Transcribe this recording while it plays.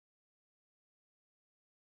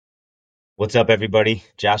What's up, everybody?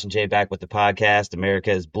 Josh and Jay back with the podcast. America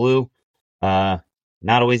is Blue. Uh,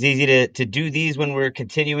 Not always easy to do these when we're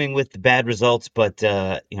continuing with the bad results, but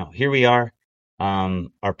here we are.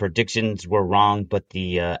 Our predictions were wrong, but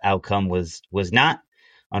the outcome was not.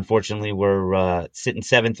 Unfortunately, we're sitting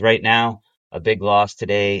seventh right now. A big loss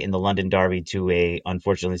today in the London Derby to a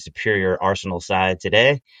unfortunately superior Arsenal side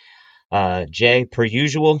today. Jay, per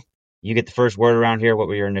usual, you get the first word around here. What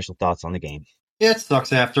were your initial thoughts on the game? Yeah, it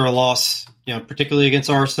sucks after a loss, particularly against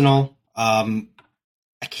Arsenal. I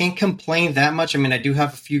can't complain that much. I mean, I do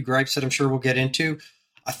have a few gripes that I'm sure we'll get into.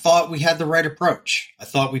 I thought we had the right approach. I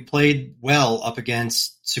thought we played well up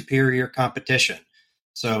against superior competition.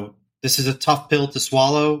 So this is a tough pill to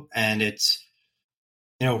swallow, and it's,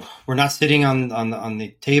 we're not sitting on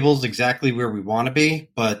the tables exactly where we want to be,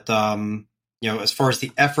 but as far as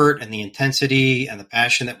the effort and the intensity and the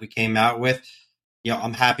passion that we came out with,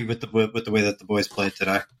 I'm happy with the way that the boys played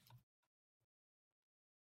today.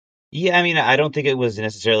 Yeah, I mean, I don't think it was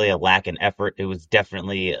necessarily a lack in effort. It was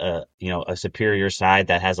definitely a superior side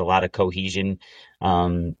that has a lot of cohesion.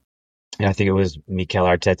 Um, and I think it was Mikel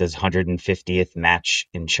Arteta's 150th match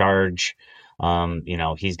in charge.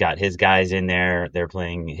 He's got his guys in there. They're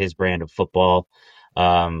playing his brand of football.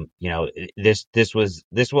 This was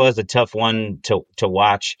a tough one to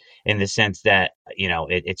watch in the sense that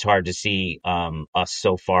it's hard to see us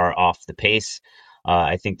so far off the pace.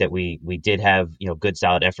 I think that we did have good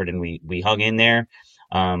solid effort and we hung in there.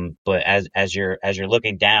 But as you're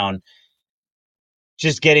looking down,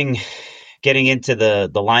 just getting into the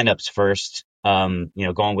lineups first.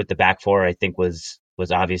 Going with the back four, I think was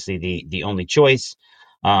obviously the only choice.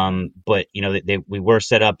 But we were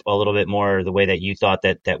set up a little bit more the way that you thought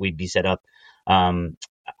that we'd be set up.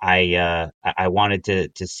 I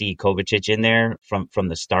wanted to see Kovacic in there from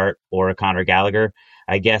the start, or a Conor Gallagher,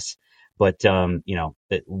 I guess. But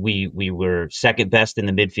we were second best in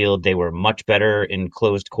the midfield. They were much better in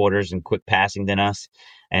closed quarters and quick passing than us,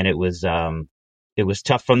 and it was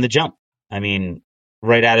tough from the jump. I mean,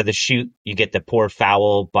 right out of the chute, you get the poor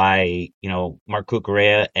foul by Mark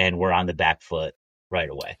Cucurella, and we're on the back foot right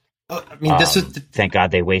away. I mean, Thank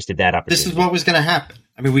God they wasted that opportunity. This is what was going to happen.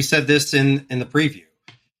 I mean, we said this in the preview.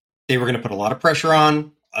 They were going to put a lot of pressure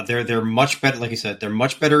on. They're much better, like you said. They're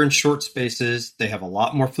much better in short spaces. They have a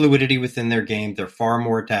lot more fluidity within their game. They're far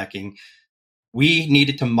more attacking. We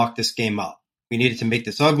needed to muck this game up. We needed to make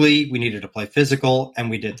this ugly. We needed to play physical, and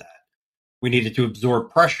we did that. We needed to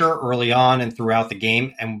absorb pressure early on and throughout the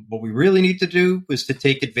game. And what we really need to do was to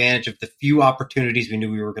take advantage of the few opportunities we knew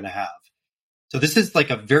we were going to have. So this is like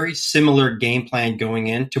a very similar game plan going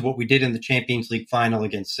into what we did in the Champions League final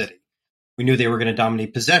against City. We knew they were going to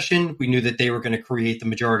dominate possession. We knew that they were going to create the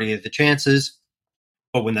majority of the chances.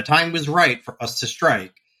 But when the time was right for us to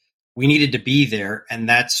strike, we needed to be there, and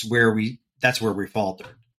that's where we faltered.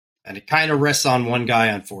 And it kind of rests on one guy,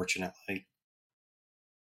 unfortunately.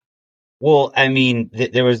 Well, I mean,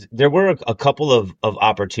 there were a couple of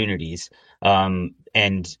opportunities, and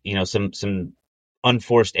some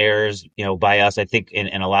unforced errors, by us. I think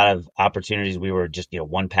in a lot of opportunities we were just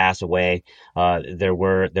one pass away. There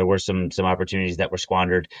were some opportunities that were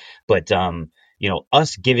squandered, but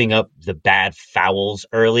us giving up the bad fouls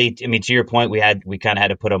early. I mean, to your point, we kind of had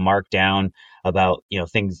to put a mark down about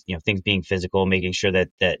things being physical, making sure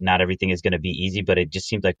that not everything is going to be easy. But it just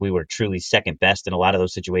seemed like we were truly second best in a lot of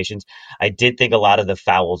those situations. I did think a lot of the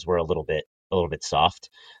fouls were a little bit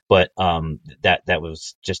soft, but that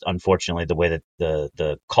was just unfortunately the way that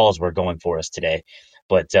the calls were going for us today.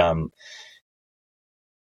 But to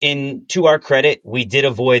our credit, we did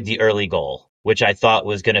avoid the early goal, which I thought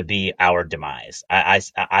was going to be our demise. I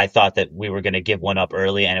thought that we were going to give one up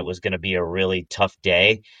early, and it was going to be a really tough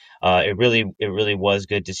day. It really was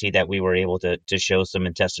good to see that we were able to show some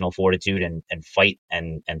intestinal fortitude and fight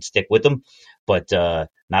and stick with them. But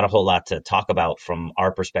not a whole lot to talk about from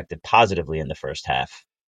our perspective positively in the first half.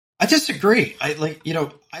 I disagree. I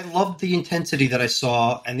loved the intensity that I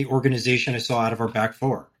saw and the organization I saw out of our back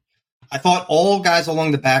four. I thought all guys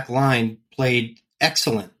along the back line played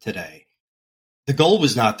excellent today. The goal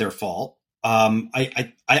was not their fault.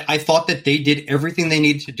 I thought that they did everything they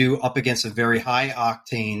needed to do up against a very high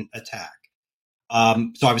octane attack.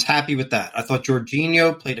 So I was happy with that. I thought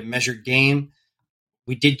Jorginho played a measured game.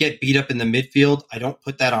 We did get beat up in the midfield. I don't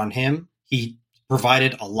put that on him. He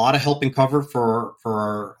provided a lot of help and cover for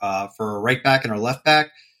our right back and our left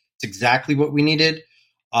back. It's exactly what we needed.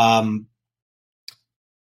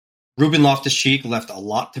 Ruben Loftus-Cheek left a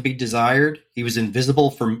lot to be desired. He was invisible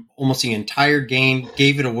for almost the entire game,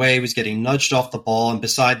 gave it away, was getting nudged off the ball, and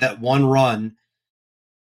beside that one run,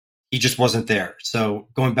 he just wasn't there. So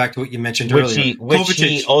going back to what you mentioned which earlier, he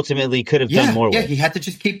Kovacic, ultimately could have done more yeah, with. he had to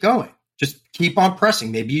just keep going. Just keep on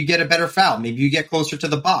pressing. Maybe you get a better foul. Maybe you get closer to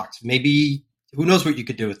the box. Maybe who knows what you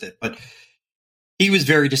could do with it. But he was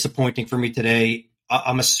very disappointing for me today.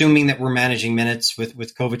 I'm assuming that we're managing minutes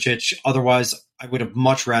with Kovacic. Otherwise, I would have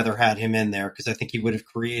much rather had him in there because I think he would have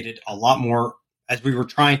created a lot more as we were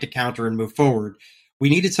trying to counter and move forward. We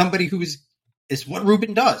needed somebody who is what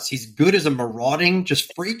Ruben does. He's good as a marauding,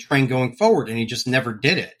 just freight train going forward, and he just never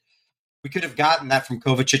did it. We could have gotten that from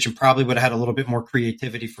Kovacic and probably would have had a little bit more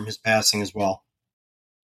creativity from his passing as well.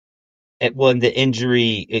 Well, and the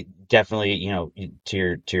injury, it definitely,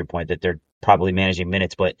 to your point that they're probably managing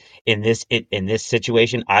minutes, but in this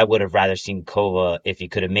situation, I would have rather seen Kova if he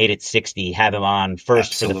could have made it 60, have him on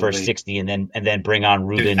first for the first Absolutely. 60, and then bring on Dude,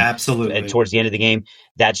 Ruben absolutely. towards the end of the game.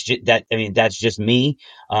 That's just that. I mean, that's just me.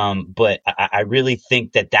 But I really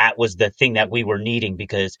think that was the thing that we were needing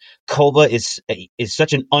because Kova is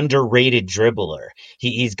such an underrated dribbler.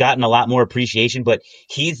 He's gotten a lot more appreciation, but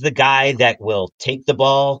he's the guy that will take the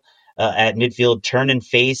ball at midfield, turn and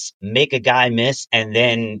face, make a guy miss, and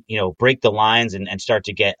then, break the lines and start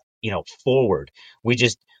to get, forward.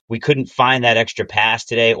 We couldn't find that extra pass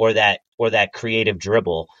today or that creative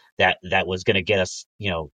dribble that was going to get us,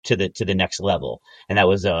 to the next level. And that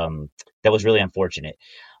was really unfortunate.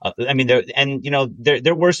 I mean,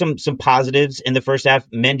 there were some positives in the first half.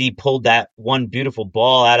 Mendy pulled that one beautiful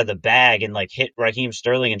ball out of the bag and like hit Raheem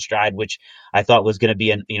Sterling in stride, which I thought was going to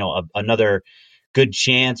be another good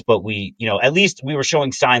chance, but at least we were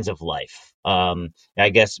showing signs of life. I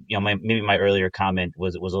guess, maybe my earlier comment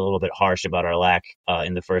was a little bit harsh about our lack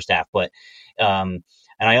in the first half, but and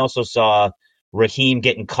I also saw Raheem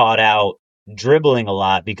getting caught out dribbling a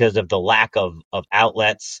lot because of the lack of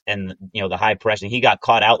outlets and, the high pressing. He got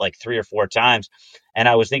caught out like 3 or 4 times. And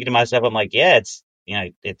I was thinking to myself, I'm like, yeah,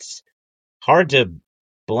 it's hard to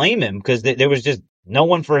blame him because there was just no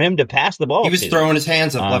one for him to pass the He ball was to. throwing his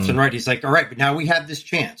hands up left and right. He's like, all right, but now we have this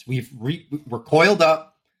chance. We're coiled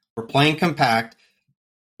up. We're playing compact.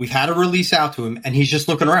 We've had a release out to him, and he's just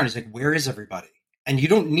looking around. He's like, where is everybody? And you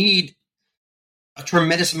don't need a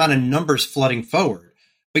tremendous amount of numbers flooding forward.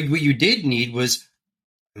 But what you did need was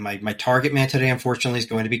my target man today, unfortunately, is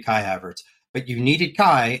going to be Kai Havertz. But you needed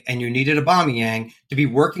Kai and you needed Aubameyang to be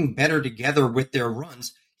working better together with their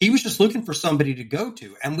runs. He was just looking for somebody to go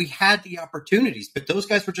to, and we had the opportunities, but those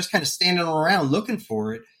guys were just kind of standing around looking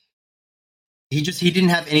for it. He didn't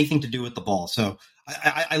have anything to do with the ball. So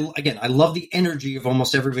I love the energy of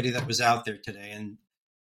almost everybody that was out there today, and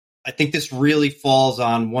I think this really falls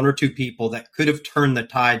on one or two people that could have turned the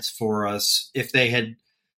tides for us if they had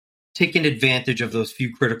taken advantage of those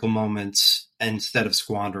few critical moments instead of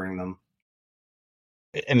squandering them.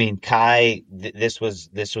 I mean, Kai, this was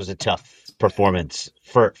a tough performance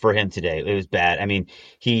for him today. It was bad. I mean,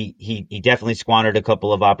 he definitely squandered a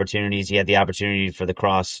couple of opportunities. He had the opportunity for the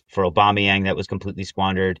cross for Aubameyang that was completely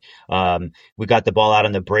squandered. We got the ball out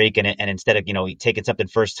on the break, and instead of taking something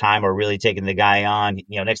first time or really taking the guy on,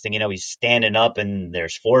 next thing you know, he's standing up and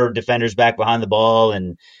there's 4 defenders back behind the ball,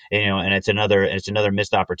 and and it's another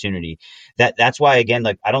missed opportunity. That's why, again,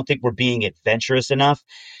 like, I don't think we're being adventurous enough.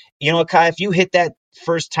 Kai, if you hit that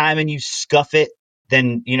first time and you scuff it,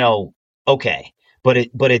 then okay. But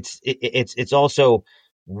it's also,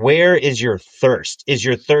 where is your thirst? Is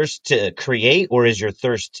your thirst to create or is your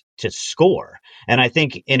thirst to score? And I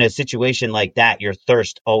think in a situation like that, your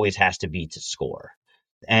thirst always has to be to score.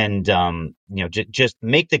 And just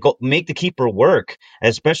make the keeper work,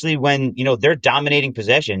 especially when they're dominating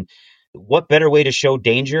possession. What better way to show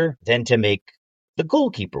danger than to make the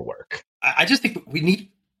goalkeeper work? I just think we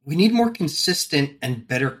need more consistent and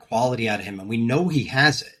better quality out of him, and we know he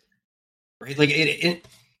has it, right? Like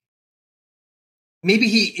maybe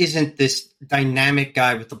he isn't this dynamic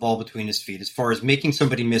guy with the ball between his feet as far as making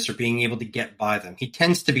somebody miss or being able to get by them. He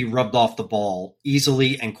tends to be rubbed off the ball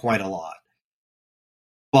easily and quite a lot.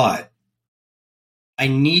 But I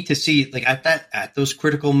need to see, like, at those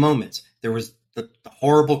critical moments, there was the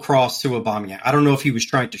horrible cross to Aubameyang. I don't know if he was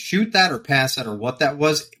trying to shoot that or pass that or what that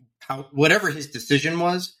was. Whatever his decision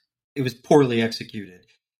was, it was poorly executed.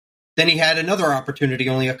 Then he had another opportunity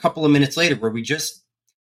only a couple of minutes later where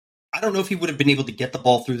I don't know if he would have been able to get the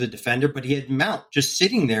ball through the defender, but he had Mount just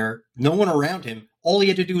sitting there, no one around him. All he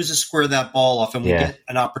had to do was just square that ball off and we get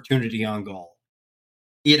an opportunity on goal.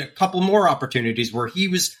 He had a couple more opportunities where he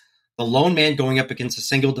was the lone man going up against a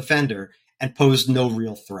single defender and posed no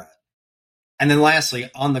real threat. And then lastly,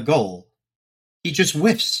 on the goal, he just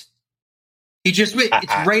whiffs. It's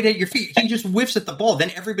right at your feet. He just whiffs at the ball.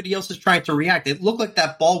 Then everybody else is trying to react. It looked like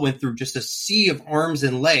that ball went through just a sea of arms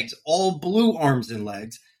and legs, all blue arms and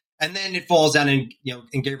legs. and then it falls down, and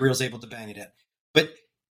and Gabriel's able to bang it in. But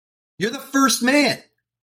you're the first man.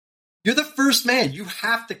 You're the first man. You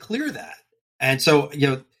have to clear that. And so,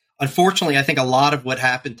 unfortunately, I think a lot of what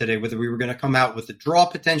happened today, whether we were going to come out with a draw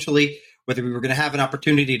potentially, whether we were going to have an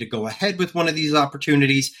opportunity to go ahead with one of these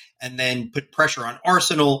opportunities and then put pressure on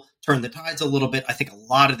Arsenal, turn the tides a little bit, I think a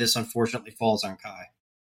lot of this, unfortunately, falls on Kai.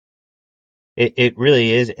 It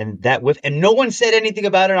really is, and no one said anything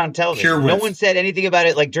about it on television. No one said anything about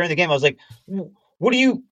it like during the game. I was like, what do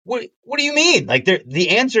you mean? Like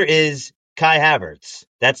the answer is Kai Havertz.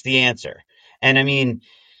 That's the answer. And I mean,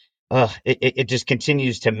 it just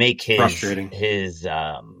continues to make his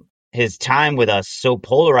time with us so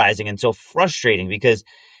polarizing and so frustrating because,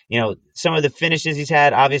 some of the finishes he's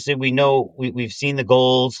had, obviously we know we've seen the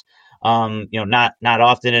goals, not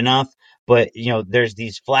often enough, but, there's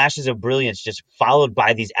these flashes of brilliance just followed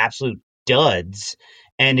by these absolute duds.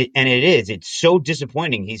 And it's so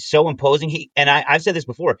disappointing. He's so imposing. I've said this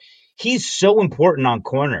before, he's so important on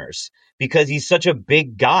corners because he's such a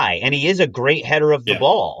big guy and he is a great header of the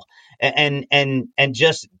ball. And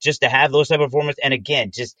just to have those type of performances. And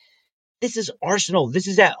again, this is Arsenal. This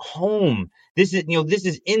is at home. This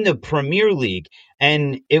is in the Premier League.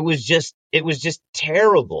 And it was just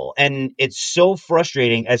terrible. And it's so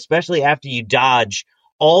frustrating, especially after you dodge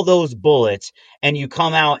all those bullets and you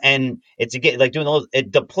come out and it's again, like doing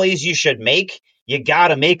the plays you should make, you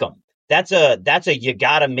gotta make them. That's a you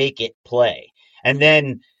gotta make it play. And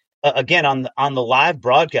then again, on the live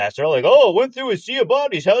broadcast, they're like, "Oh, went through a sea of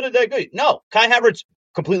bodies. How did that go?" No, Kai Havertz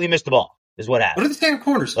completely missed the ball. Is what happened. What are the standard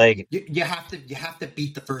corners? Like you have to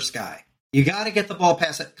beat the first guy. You got to get the ball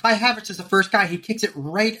past it. Kai Havertz is the first guy. He kicks it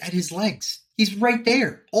right at his legs. He's right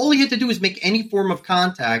there. All he had to do is make any form of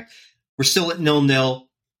contact. We're still at 0-0.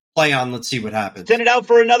 Play on. Let's see what happens. Send it out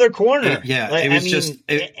for another corner.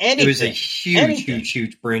 It was a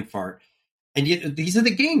huge brain fart. And yet, these are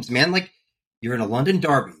the games, man. Like you're in a London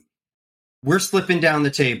derby. We're slipping down the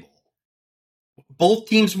table. Both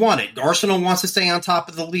teams want it. Arsenal wants to stay on top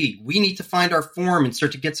of the league. We need to find our form and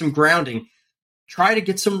start to get some grounding. Try to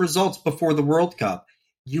get some results before the World Cup.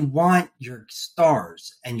 You want your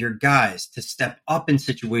stars and your guys to step up in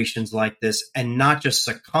situations like this and not just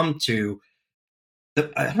succumb to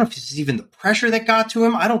I don't know if this is even the pressure that got to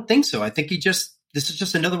him. I don't think so. I think this is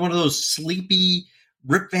just another one of those sleepy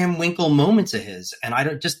Rip Van Winkle moments of his. And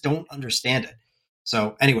I just don't understand it.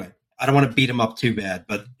 So anyway, I don't want to beat him up too bad,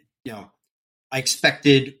 but I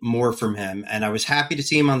expected more from him, and I was happy to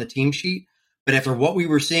see him on the team sheet. But after what we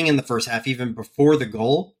were seeing in the first half, even before the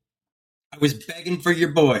goal, I was begging for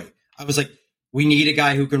your boy. I was like, we need a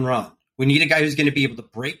guy who can run. We need a guy who's going to be able to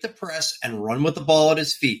break the press and run with the ball at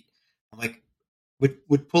his feet. I'm like,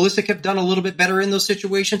 would Pulisic have done a little bit better in those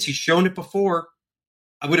situations? He's shown it before.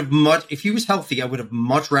 If he was healthy, I would have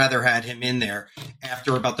much rather had him in there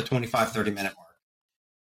after about the 25, 30-minute mark.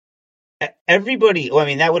 Everybody, well, I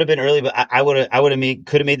mean, that would have been early, but I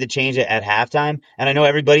could have made the change at halftime. And I know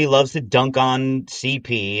everybody loves to dunk on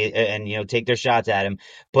CP and take their shots at him.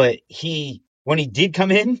 But when he did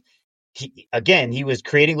come in, he was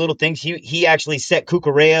creating little things. He actually set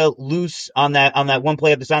Cucurella loose on that one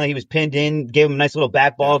play at the time that he was pinned in, gave him a nice little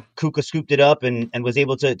back ball. Kuka scooped it up and was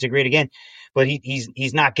able to create again. But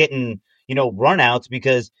he's not getting runouts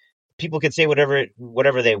because people can say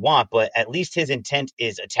whatever they want, but at least his intent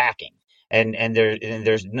is attacking. And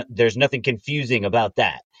there's nothing confusing about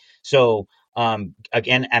that. So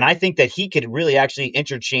again, and I think that he could really actually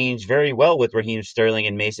interchange very well with Raheem Sterling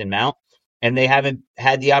and Mason Mount, and they haven't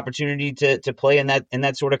had the opportunity to play in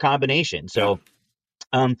that sort of combination. So,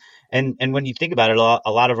 and when you think about it,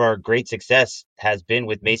 a lot of our great success has been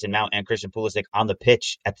with Mason Mount and Christian Pulisic on the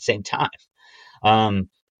pitch at the same time.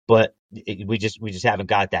 But we just haven't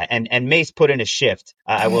got that. And Mace put in a shift.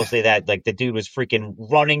 I will say that, like, the dude was freaking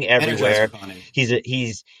running everywhere. He's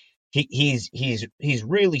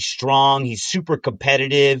really strong. He's super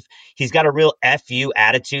competitive. He's got a real FU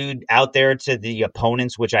attitude out there to the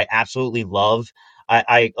opponents, which I absolutely love.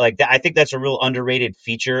 I like that. I think that's a real underrated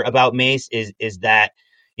feature about Mace is that,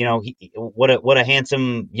 what a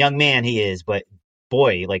handsome young man he is, but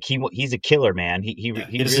boy, like he's a killer, man. He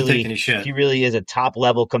really is a top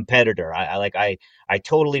level competitor. I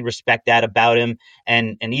totally respect that about him.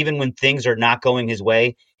 And even when things are not going his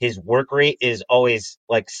way, his work rate is always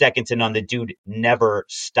like second to none. The dude never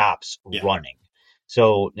stops running.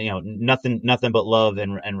 So, nothing but love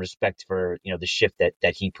and respect for, the shift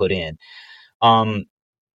that he put in.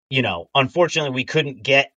 Unfortunately we couldn't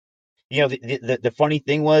get, the funny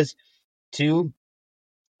thing was too,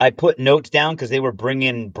 I put notes down because they were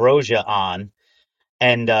bringing Broja on,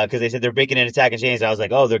 And because they said they're breaking an attack and change, I was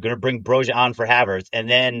like, oh, they're going to bring Broja on for Havertz, and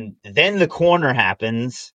then the corner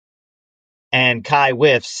happens, and Kai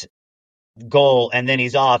whiffs goal, and then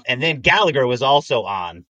he's off, and then Gallagher was also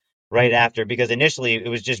on right after because initially it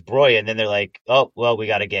was just Broja, and then they're like, oh, well, we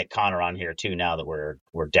got to get Connor on here too now that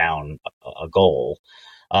we're down a goal.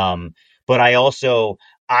 But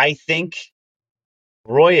I think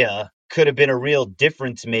Broja could have been a real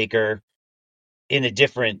difference maker in a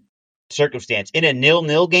different circumstance. In a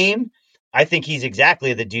 0-0 game, I think he's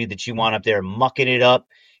exactly the dude that you want up there mucking it up,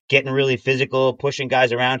 getting really physical, pushing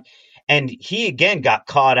guys around. And he again got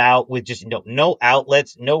caught out with just no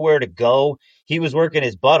outlets, nowhere to go. He was working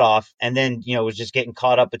his butt off, and then was just getting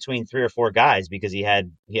caught up between three or four guys because he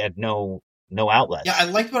had no Yeah, outlets. I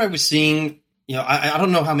liked what I was seeing. I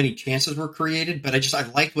don't know how many chances were created, but I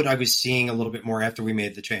liked what I was seeing a little bit more after we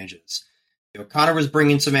made the changes. Connor was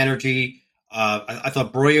bringing some energy. I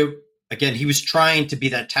thought Broya, again, he was trying to be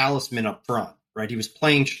that talisman up front, right? He was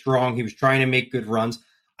playing strong. He was trying to make good runs.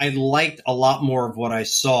 I liked a lot more of what I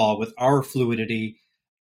saw with our fluidity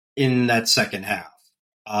in that second half.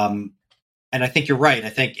 And I think you're right. I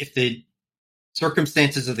think if the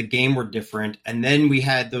circumstances of the game were different, and then we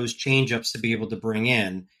had those change-ups to be able to bring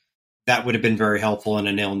in, that would have been very helpful in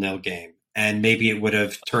a 0-0 game. And maybe it would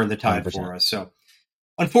have turned the tide 100%. for us. So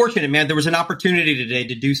unfortunate, man. There was an opportunity today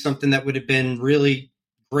to do something that would have been really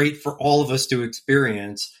great for all of us to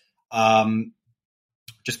experience.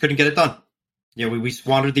 Just couldn't get it done. We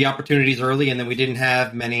squandered the opportunities early, and then we didn't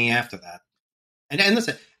have many after that. And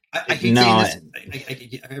listen, I hate No, saying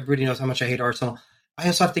this. Everybody knows how much I hate Arsenal. I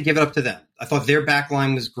also have to give it up to them. I thought their back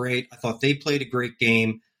line was great. I thought they played a great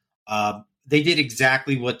game. They did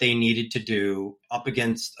exactly what they needed to do up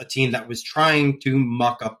against a team that was trying to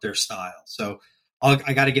muck up their style. So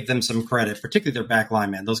I got to give them some credit, particularly their back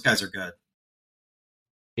line, man. Those guys are good.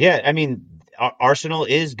 yeah, I mean, Arsenal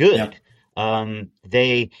is Yeah. good. And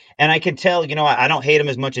I can tell, I don't hate them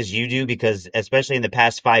as much as you do because, especially in the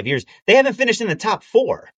past 5 years, they haven't finished in the top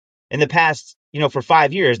four in the past, for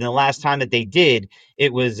 5 years. And the last time that they did,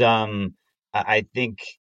 it was, I think,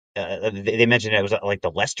 they mentioned it was like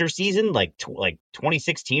the Leicester season, like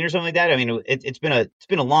 2016 or something like that. I mean, it's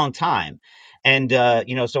been a long time, and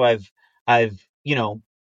so I've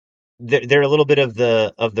they're a little bit of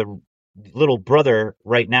the little brother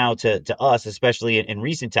right now to us, especially in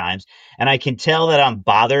recent times. And I can tell that I'm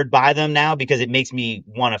bothered by them now because it makes me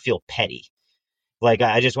want to feel petty. Like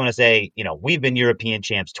I just want to say, we've been European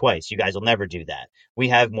champs twice. You guys will never do that. We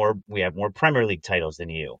have more Premier League titles than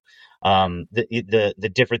you.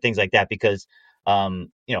 The different things like that because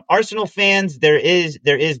Arsenal fans, there is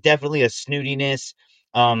definitely a snootiness,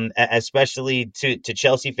 especially to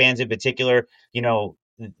Chelsea fans in particular.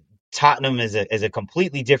 Tottenham is a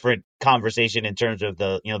completely different conversation in terms of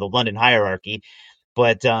the London hierarchy,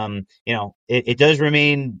 but it does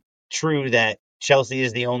remain true that Chelsea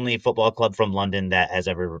is the only football club from London that has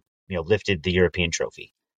ever lifted the European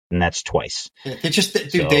trophy, and that's twice. They just,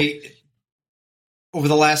 dude, So over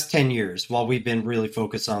the last 10 years, while we've been really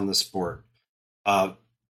focused on the sport, there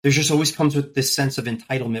just always comes with this sense of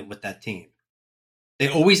entitlement with that team. They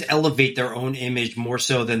always elevate their own image more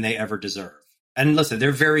so than they ever deserve. And listen,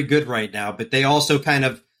 they're very good right now, but they also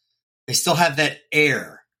they still have that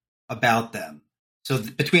air about them. So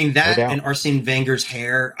between no that doubt. and Arsene Wenger's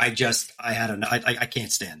hair, I don't know. I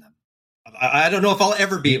can't stand them. I don't know if I'll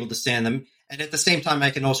ever be able to stand them. And at the same time,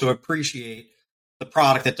 I can also appreciate the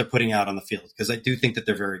product that they're putting out on the field because I do think that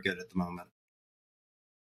they're very good at the moment.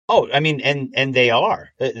 Oh, I mean, and they are.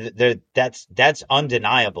 That's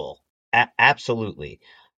undeniable. Absolutely.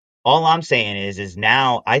 All I'm saying is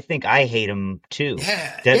now I think I hate him too.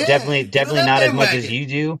 Yeah, Definitely, get on definitely that not as much as bandwagon. you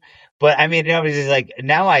do. But I mean, it's just like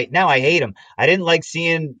now I hate him. I didn't like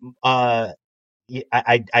seeing. I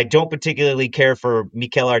don't particularly care for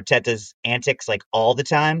Mikel Arteta's antics like all the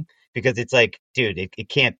time because it's like, dude, it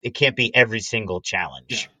can't be every single Yeah.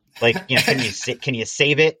 challenge. Like, can you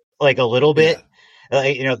save it like a little bit?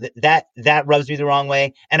 Yeah. That rubs me the wrong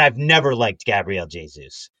way. And I've never liked Gabriel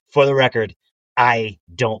Jesus. For the record, I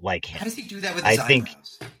don't like How him. does he do that with I his think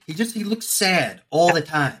eyebrows? He looks sad all the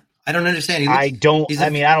time. I don't understand. He's I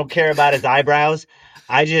a mean, I don't care about his eyebrows.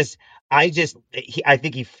 I just, I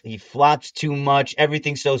think he flops too much.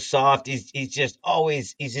 Everything's so soft. He's just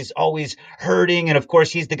always hurting. And of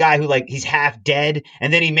course, he's the guy who he's half dead.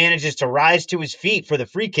 And then he manages to rise to his feet for the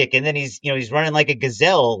free kick. And then he's running like a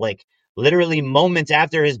gazelle, like literally moments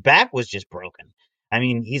after his back was just broken. I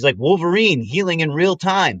mean, he's like Wolverine healing in real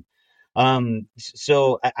time.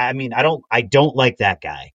 So I mean, I don't like that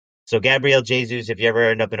guy. So Gabriel Jesus, if you ever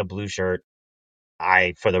end up in a blue shirt,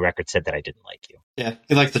 I, for the record, said that I didn't like you. Yeah,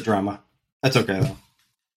 he likes the drama. That's okay though.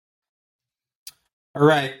 All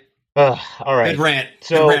right. All Good right. rant. Good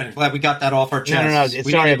So rant. Glad we got that off our no. chests.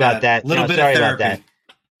 We Sorry needed about that. A that. little No, bit of sorry about that. therapy.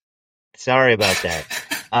 Sorry about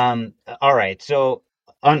that. All right. So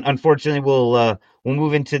unfortunately, we'll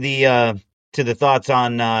move into the thoughts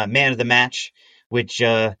on man of the match, which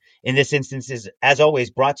in this instance is, as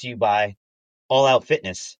always, brought to you by All Out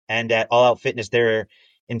Fitness. And at All Out Fitness, they're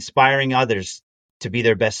inspiring others to be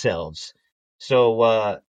their best selves.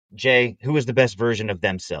 So, Jay, who is the best version of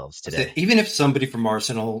themselves today? Even if somebody from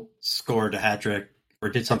Arsenal scored a hat trick or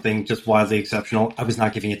did something just wildly exceptional, I was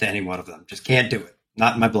not giving it to any one of them. Just can't do it.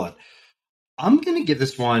 Not in my blood. I'm going to give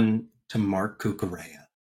this one to Mark Cucurella.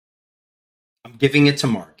 I'm giving it to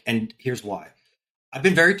Mark, and here's why. I've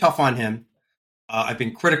been very tough on him. I've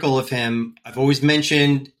been critical of him. I've always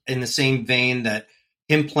mentioned in the same vein that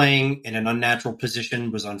him playing in an unnatural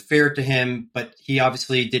position was unfair to him, but he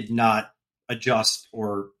obviously did not adjust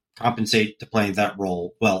or compensate to playing that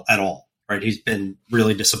role well at all. Right? He's been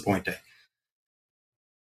really disappointing.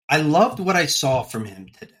 I loved what I saw from him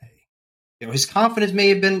today. His confidence may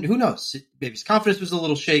have been, who knows, maybe his confidence was a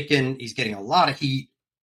little shaken. He's getting a lot of heat.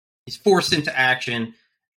 He's forced into action.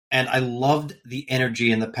 And I loved the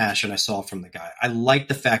energy and the passion I saw from the guy. I liked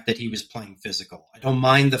the fact that he was playing physical. I don't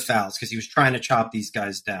mind the fouls because he was trying to chop these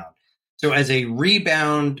guys down. So as a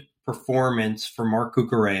rebound performance for Mark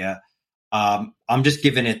Cucurella, I'm just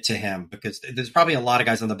giving it to him because there's probably a lot of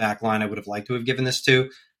guys on the back line I would have liked to have given this to.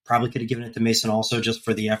 Probably could have given it to Mason also just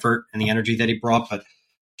for the effort and the energy that he brought, but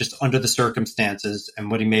just under the circumstances and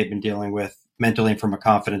what he may have been dealing with mentally and from a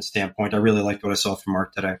confidence standpoint, I really liked what I saw from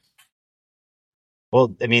Mark today.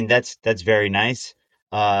 Well, I mean, that's very nice.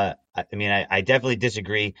 I mean, I definitely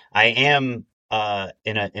disagree. I am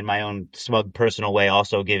in my own smug personal way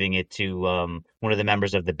also giving it to one of the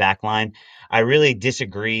members of the back line. I really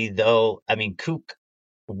disagree though. I mean, Kook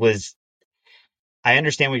was I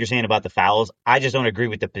understand what you're saying about the fouls. I just don't agree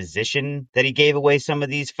with the position that he gave away some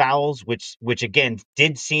of these fouls, which again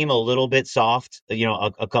did seem a little bit soft.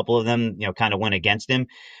 A couple of them, kind of went against him,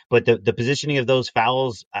 but the positioning of those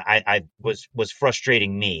fouls, I was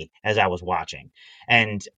frustrating me as I was watching.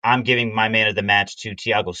 And I'm giving my man of the match to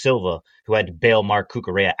Thiago Silva, who had to bail Mark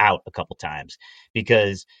Cucurella out a couple times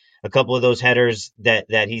because a couple of those headers that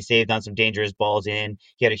he saved on some dangerous balls in.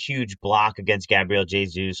 He had a huge block against Gabriel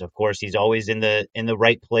Jesus. Of course, he's always in the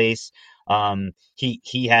right place.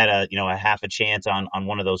 He had a half a chance on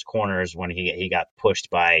one of those corners when he got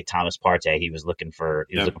pushed by Thomas Partey. He was Yep.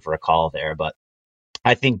 looking for a call there, but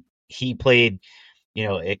I think he played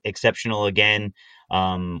exceptional again.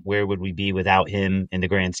 Where would we be without him in the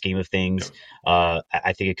grand scheme of things? Yep.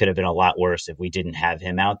 I think it could have been a lot worse if we didn't have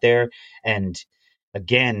him out there. And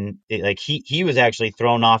again, like he was actually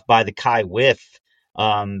thrown off by the Kai whiff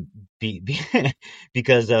um be, be,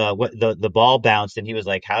 because what the ball bounced and he was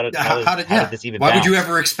like how did Yeah. this even Why would you bounce?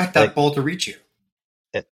 ever expect that Like ball to reach you?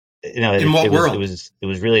 uh, In what world? it was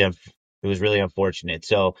really it was really unfortunate.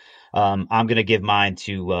 So I'm gonna give mine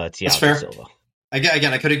to That's Thiago fair. Silva.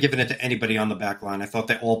 Again, I could have given it to anybody on the back line. I thought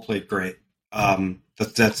they all played great.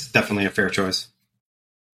 That's definitely a fair choice.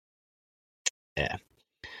 Yeah.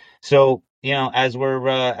 So, as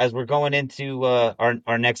we're going into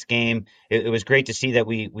our next game, it was great to see that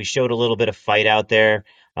we showed a little bit of fight out there.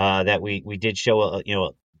 That we did show a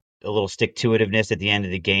little stick to itiveness at the end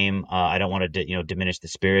of the game. I don't want to diminish the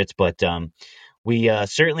spirits, but we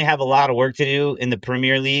certainly have a lot of work to do in the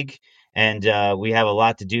Premier League, and we have a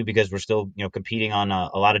lot to do because we're still competing on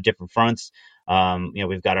a lot of different fronts.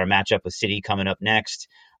 We've got our matchup with City coming up next.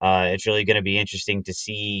 It's really going to be interesting to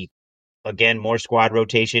see again more squad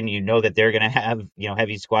rotation. You know that they're going to have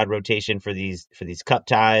heavy squad rotation for these cup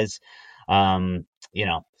ties. Um, you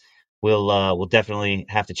know, we'll definitely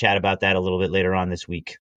have to chat about that a little bit later on this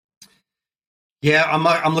week. Yeah,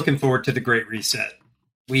 I'm looking forward to the Great Reset.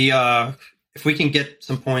 We if we can get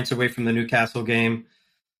some points away from the Newcastle game,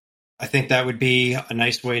 I think that would be a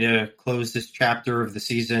nice way to close this chapter of the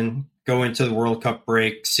season. Go into the World Cup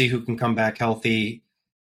break, see who can come back healthy,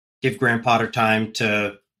 give Graham Potter time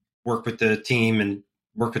to work with the team and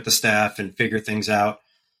work with the staff and figure things out.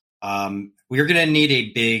 We're going to need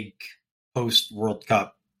a big post World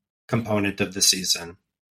Cup component of the season.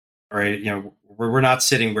 All right, we're not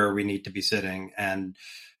sitting where we need to be sitting, and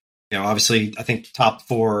obviously, I think top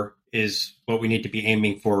four is what we need to be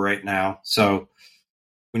aiming for right now. So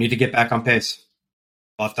we need to get back on pace.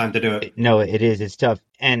 We'll have time to do it. No, it is. It's tough,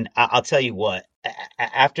 and I'll tell you what.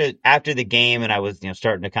 After the game, and I was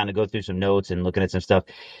starting to kind of go through some notes and looking at some stuff.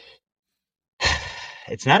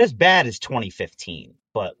 It's not as bad as 2015,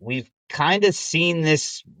 but we've kind of seen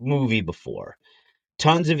this movie before.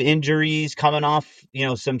 tons of injuries, coming off,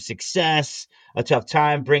 some success, a tough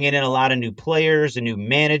time, bringing in a lot of new players, a new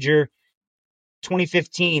manager.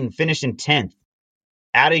 2015, finishing 10th,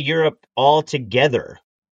 out of Europe altogether.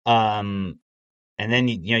 Um, and then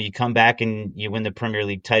you come back and you win the Premier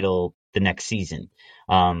League title the next season.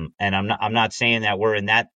 And I'm not saying that we're in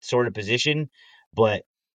that sort of position, but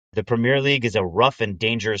the Premier League is a rough and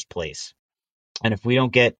dangerous place. And if we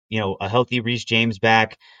don't get, a healthy Reece James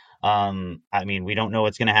back, I mean, we don't know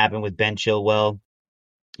what's going to happen with Ben Chilwell,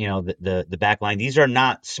 the back line. These are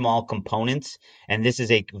not small components, and this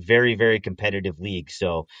is a very, very competitive league.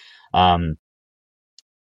 So, um,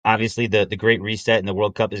 obviously the great reset in the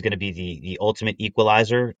World Cup is going to be the ultimate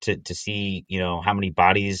equalizer to see, how many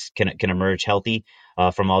bodies can emerge healthy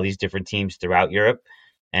from all these different teams throughout Europe.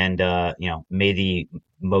 And, may the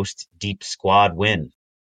most deep squad win.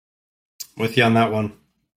 With you on that one.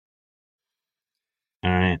 All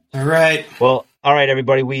right. All right. Well, all right,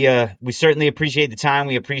 everybody. We certainly appreciate the time.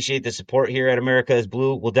 We appreciate the support here at America is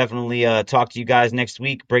Blue. We'll definitely talk to you guys next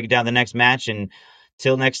week, break down the next match, and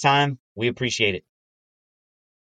till next time, we appreciate it.